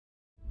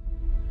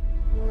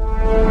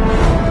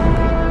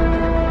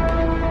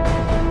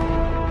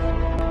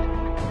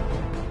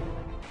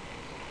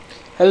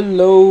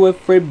Hello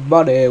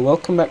everybody,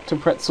 welcome back to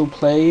Pretzel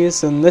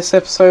Plays. In this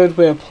episode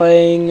we're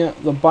playing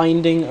The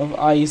Binding of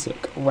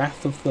Isaac,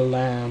 Wrath of the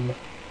Lamb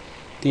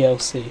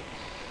DLC.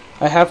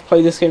 I have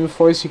played this game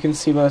before, as you can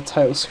see by the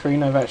title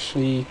screen. I've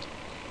actually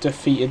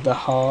defeated the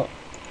heart.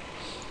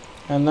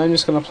 And I'm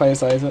just going to play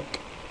as Isaac.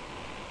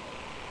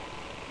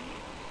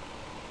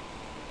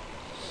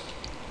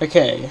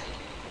 Okay,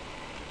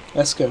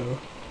 let's go.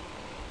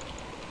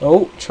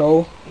 Oh,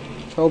 troll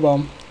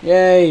bomb.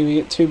 Yay, we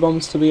get 2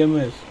 bombs to begin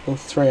with. Or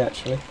 3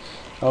 actually.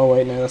 Oh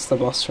wait, no, that's the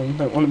boss room.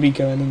 Don't want to be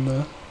going in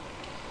there.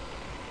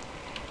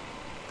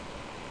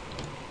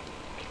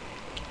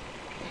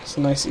 It's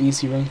a nice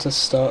easy room to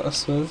start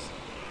us with.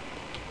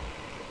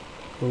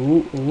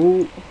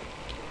 Ooh.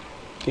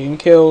 Getting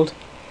killed.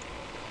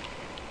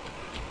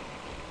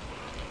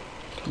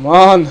 Come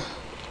on!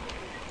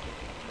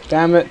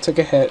 Damn it, took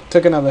a hit.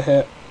 Took another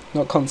hit.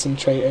 Not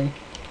concentrating.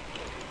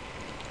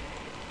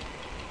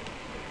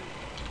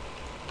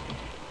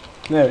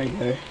 There we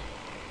go.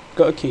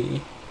 Got a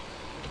key.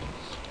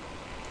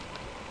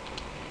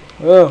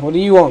 Oh, what do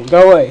you want?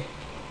 Go away.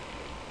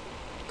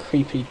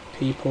 Creepy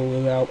people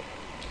without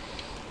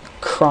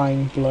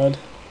crying blood.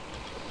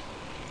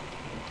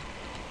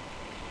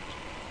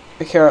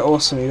 Okay, right,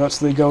 awesome. We got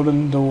to the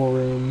golden door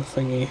room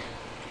thingy.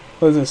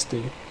 What does this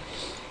do?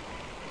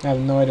 I have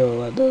no idea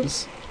what that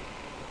does.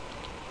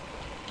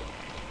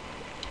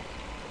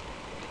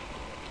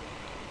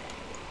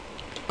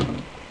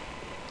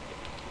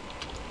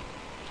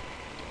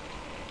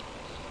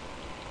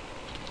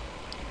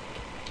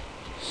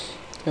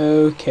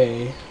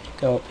 Okay,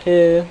 go up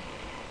here,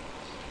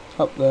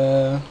 up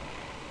there,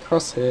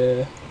 across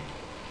here,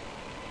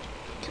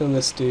 kill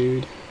this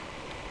dude.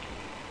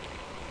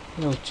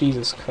 Oh,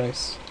 Jesus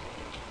Christ.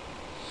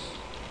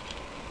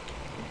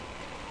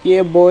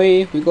 Yeah,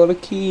 boy, we got a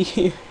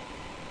key.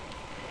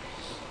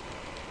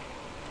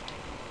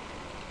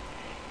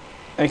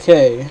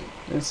 Okay,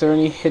 is there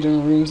any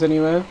hidden rooms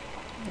anywhere?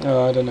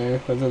 Oh, I don't know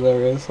whether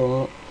there is or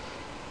not.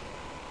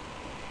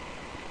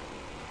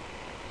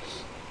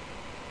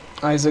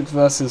 Isaac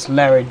versus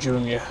Larry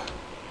Jr.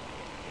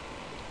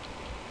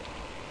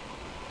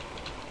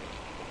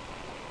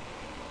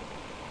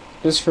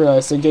 Just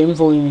realised the game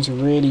volume is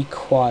really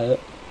quiet.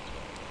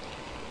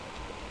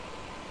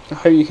 I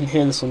hope you can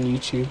hear this on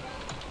YouTube.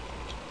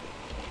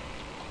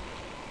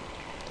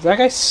 Is that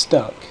guy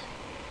stuck?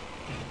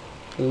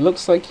 It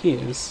looks like he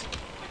is.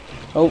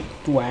 Oh,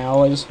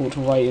 wow, I just walked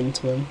right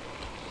into him.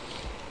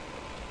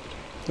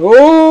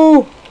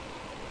 Oh!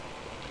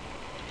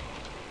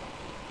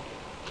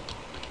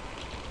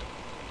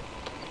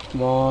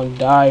 Come on,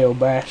 die, you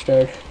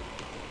bastard.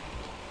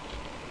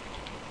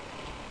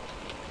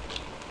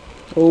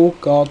 Oh,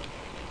 God.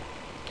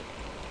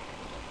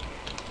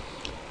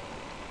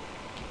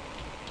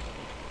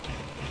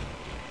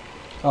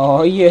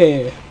 Oh,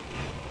 yeah.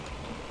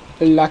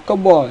 Like a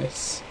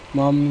boss.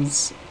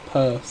 Mum's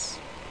purse.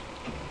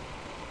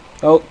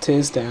 Oh,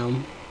 tears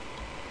down.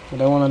 I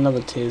don't want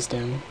another tears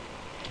down.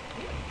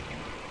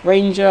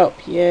 Range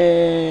up,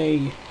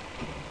 yay.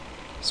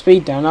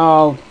 Speed down,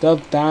 oh,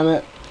 god damn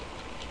it.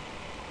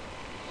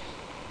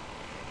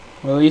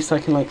 Well, at least I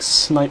can, like,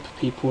 snipe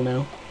people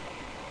now.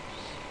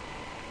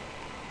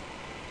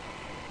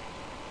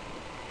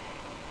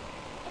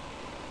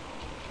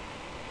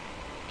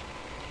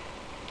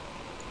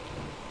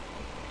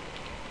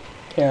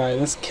 Okay, alright,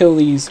 let's kill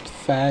these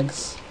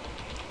fags.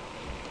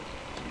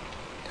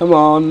 Come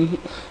on.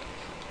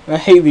 I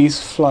hate these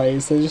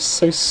flies, they're just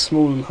so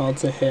small and hard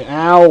to hit.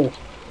 Ow!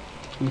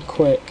 And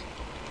quick.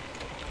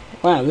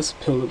 Wow, this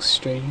pill looks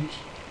strange.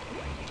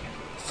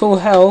 Full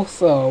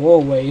health? Oh, what a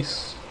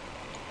waste.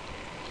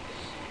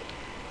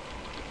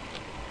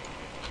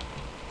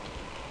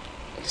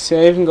 See,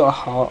 I even got a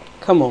heart.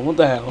 Come on, what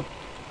the hell?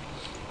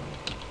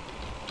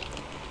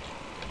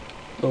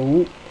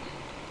 Oh.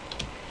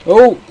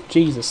 Oh,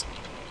 Jesus.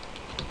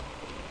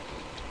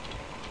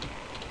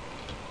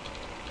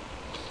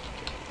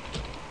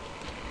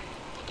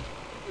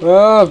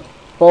 Ah,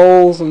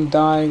 balls, I'm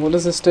dying. What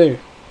does this do?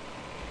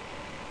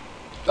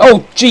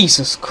 Oh,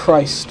 Jesus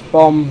Christ.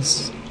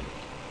 Bombs.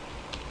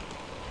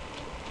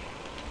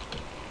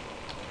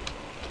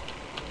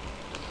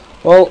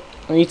 Well,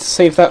 I need to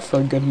save that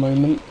for a good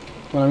moment.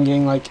 When I'm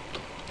getting, like,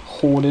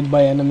 hoarded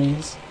by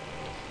enemies.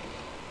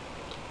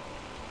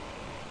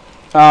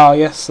 Ah,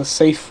 yes, a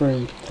safe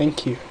room.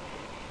 Thank you.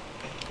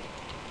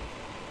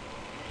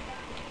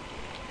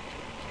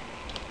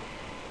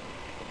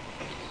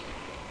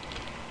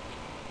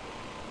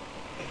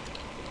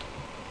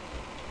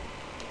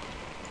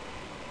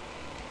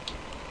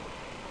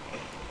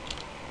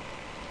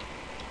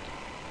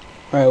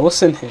 Alright,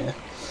 what's in here?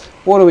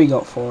 What do we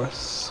got for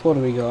us? What do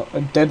we got? A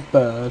dead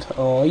bird.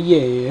 Oh,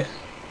 yeah.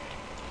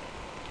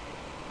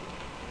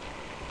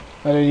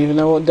 I don't even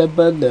know what dead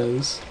bird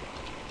does.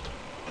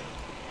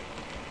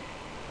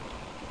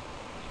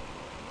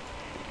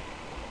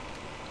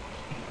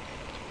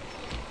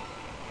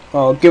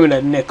 Oh, give me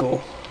that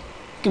nickel.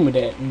 Give me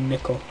that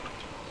nickel.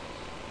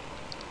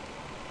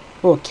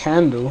 Oh, a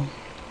candle.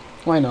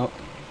 Why not?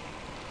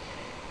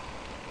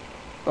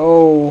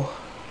 Oh,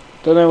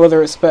 don't know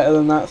whether it's better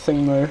than that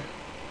thing though.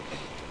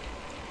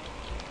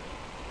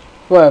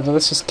 Whatever,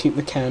 let's just keep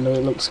the candle,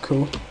 it looks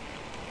cool.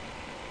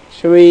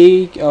 Should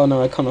we? Oh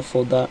no, I can't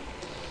afford that.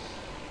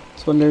 I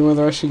was wondering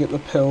whether I should get the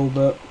pill,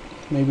 but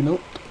maybe not.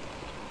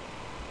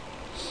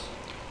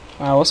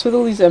 Wow, what's with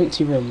all these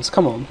empty rooms?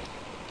 Come on.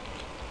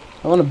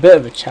 I want a bit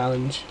of a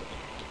challenge.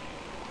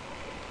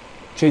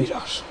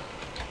 Jesus.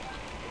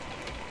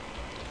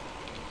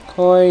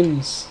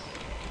 Coins.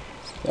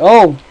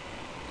 Oh!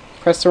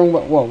 Press the wrong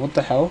button. Whoa, what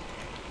the hell?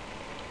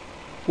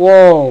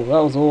 Whoa, that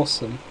was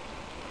awesome.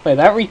 Wait,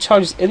 that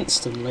recharges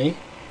instantly.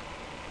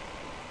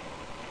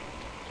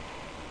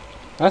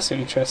 That's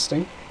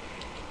interesting.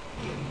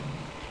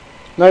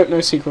 Nope, no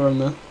secret room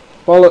there.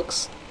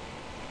 Bollocks.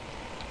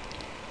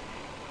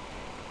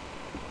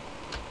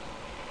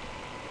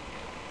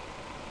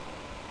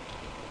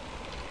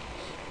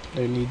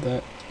 Don't need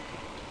that.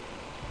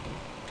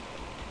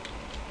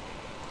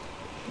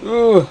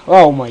 Ooh,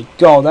 oh my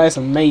god, that is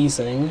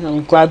amazing.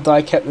 I'm glad that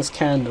I kept this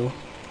candle.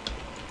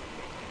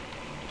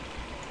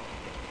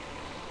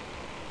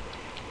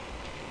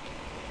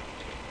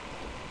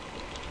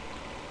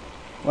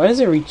 Why does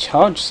it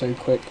recharge so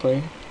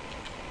quickly?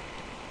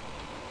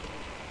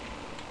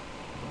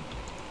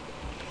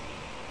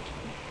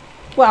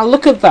 Wow,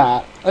 look at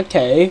that.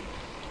 Okay.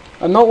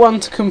 I'm not one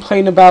to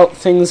complain about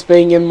things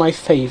being in my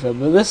favour,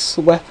 but this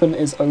weapon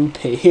is OP.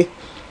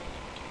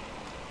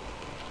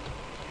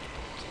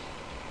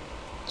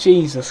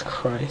 Jesus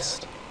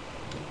Christ.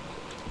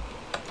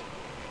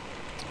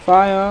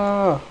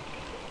 Fire!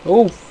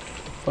 Oh,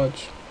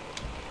 fudge.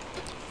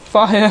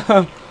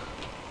 Fire!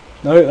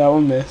 No, that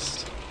one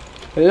missed.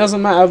 But it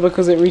doesn't matter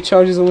because it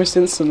recharges almost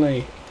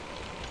instantly.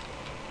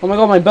 Oh my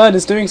god, my bird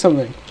is doing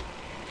something.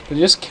 Did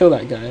I just kill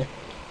that guy?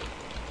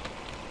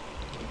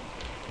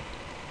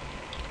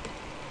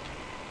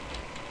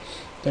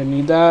 Don't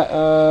need that.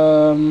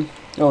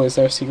 Oh, is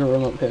there a secret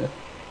room up here?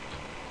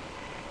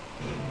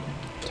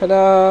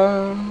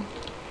 Ta-da!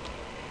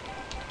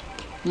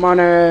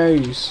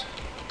 Monies!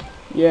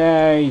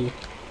 Yay!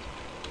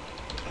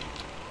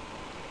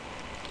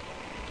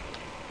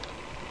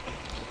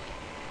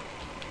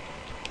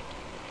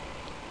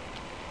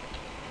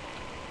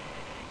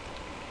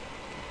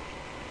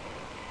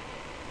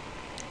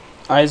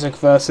 Isaac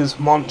versus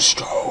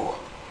Monstro.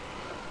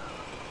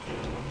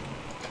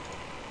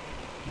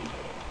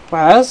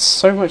 Wow, that's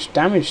so much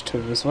damage to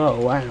him as well,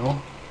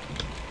 wow.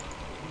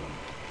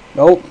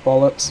 Nope,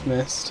 bollocks,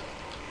 missed.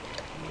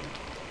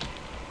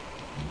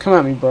 Come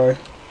at me, bro.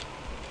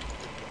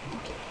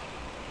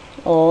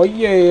 Oh,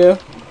 yeah.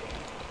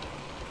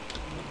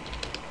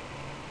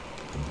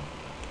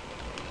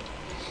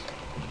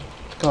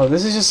 God,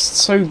 this is just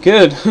so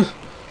good.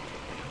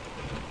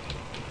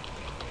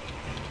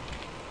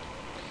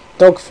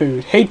 Dog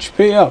food,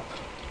 HP up.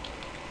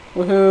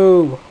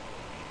 Woohoo.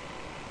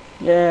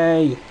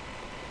 Yay.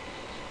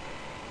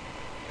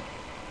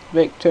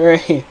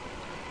 Victory.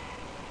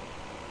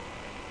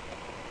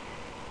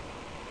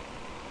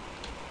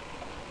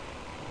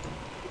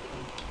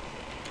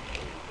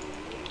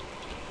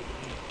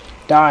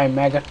 Die,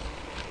 maggot.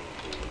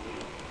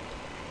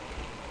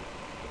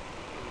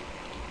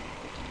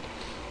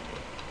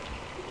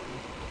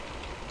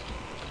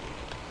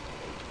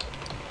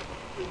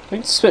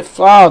 Don't spit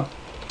flour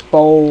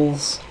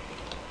bowls.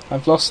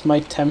 I've lost my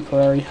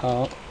temporary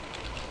heart.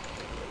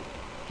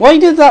 Why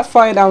did that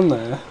fire down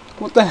there?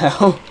 What the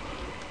hell?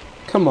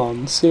 Come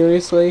on,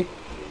 seriously?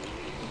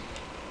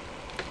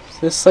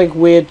 This like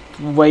weird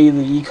way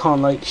that you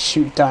can't like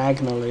shoot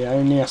diagonally, it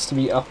only has to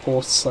be up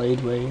or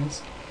sideways.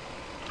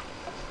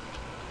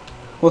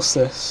 What's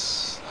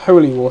this?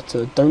 Holy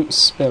water, don't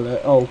spill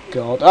it. Oh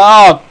god.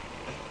 Ah!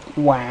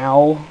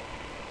 Wow.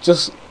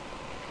 Just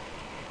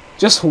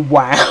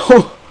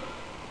wow.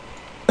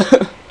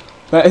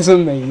 That is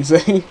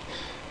amazing.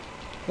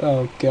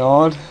 Oh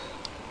god.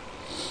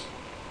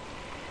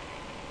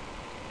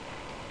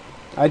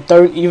 I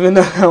don't even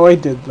know how I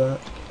did that.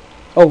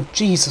 Oh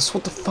Jesus,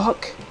 what the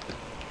fuck?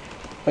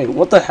 Wait,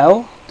 what the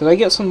hell? Did I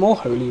get some more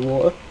holy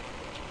water?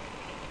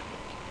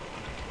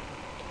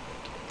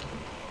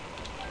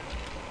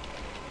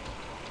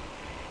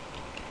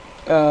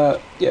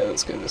 Yeah,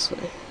 let's go this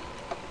way.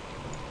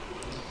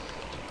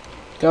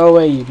 Go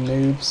away, you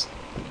noobs.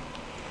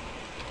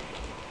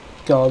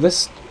 God,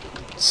 this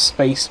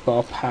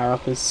spacebar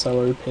power-up is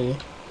so OP.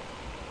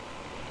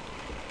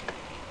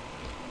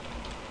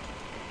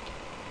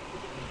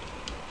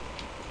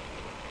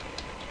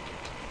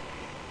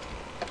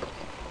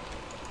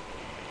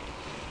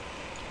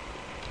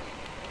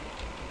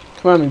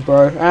 Come at me,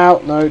 bro.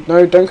 Ow, no,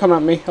 don't come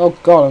at me. Oh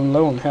god, I'm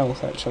low on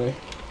health, actually.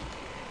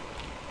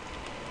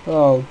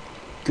 Oh,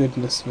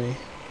 goodness me.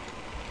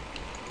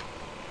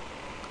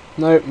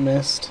 Nope,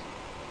 missed.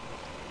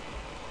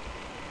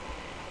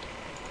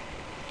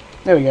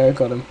 There we go,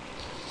 got him.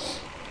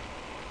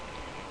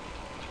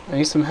 I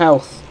need some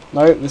health.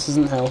 Nope, this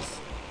isn't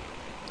health.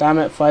 Damn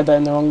it, fired that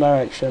in the wrong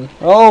direction.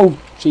 Oh,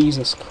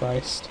 Jesus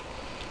Christ.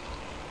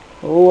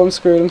 Oh, I'm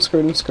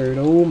screwed.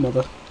 Oh,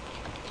 mother.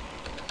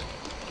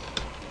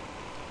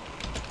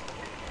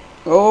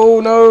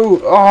 Oh no!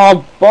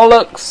 Oh,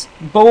 bollocks!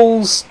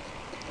 Balls!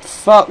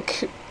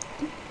 Fuck!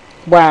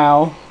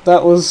 Wow,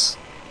 that was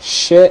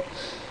shit.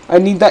 I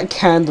need that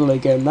candle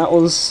again. That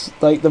was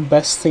like the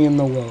best thing in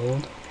the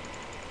world.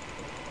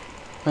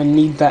 I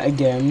need that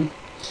again.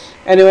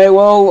 Anyway,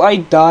 well, I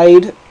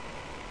died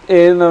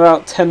in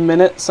about 10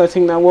 minutes, I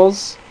think that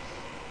was.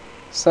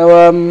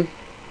 So,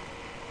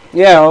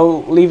 yeah,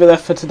 I'll leave it there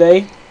for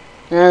today.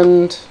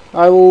 And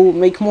I will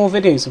make more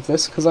videos of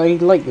this, because I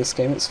like this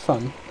game, it's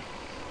fun.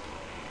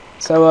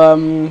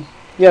 So,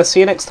 yeah,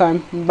 see you next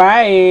time.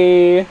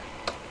 Bye!